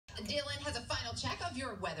Dylan has a final check of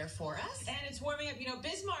your weather for us. And it's warming up. You know,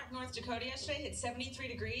 Bismarck, North Dakota yesterday hit 73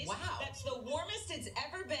 degrees. Wow. That's the warmest it's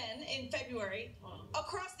ever been in February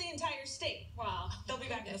across the entire state. Wow. They'll be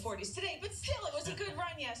back in the 40s today, but still, it was a good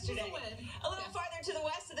run yesterday. A little farther to the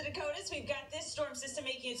west of the Dakotas, we've got this storm system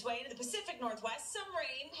making its way into the Pacific Northwest. Some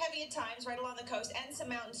rain, heavy at times right along the coast, and some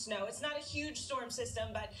mountain snow. It's not a huge storm system,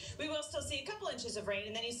 but we will still see a couple inches of rain.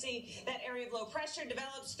 And then you see that area of low pressure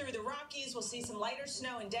develops through the Rockies. We'll see some lighter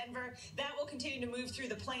snow in Denver. That will continue to move through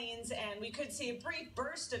the plains, and we could see a brief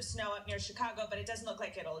burst of snow up near Chicago, but it doesn't look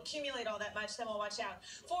like it'll accumulate all that much. Then we'll watch out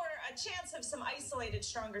for a chance of some isolated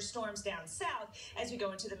stronger storms down south as we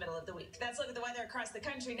go into the middle of the week. That's a look at the weather across the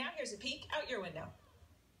country. Now here's a peek out your window.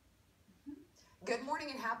 Good morning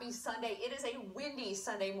and happy Sunday. It is a windy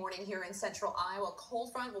Sunday morning here in central Iowa.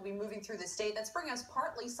 Cold front will be moving through the state. That's bringing us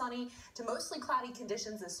partly sunny to mostly cloudy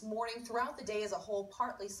conditions this morning. Throughout the day as a whole,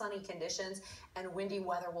 partly sunny conditions and windy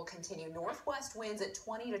weather will continue. Northwest winds at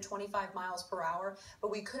 20 to 25 miles per hour, but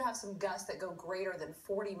we could have some gusts that go greater than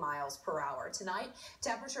 40 miles per hour. Tonight,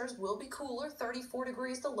 temperatures will be cooler, 34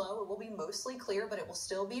 degrees the low. It will be mostly clear, but it will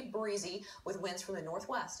still be breezy with winds from the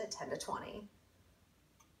northwest at 10 to 20.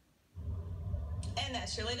 And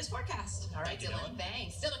that's your latest forecast. All right, Dylan,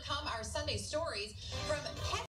 thanks. Still to come, our Sunday stories from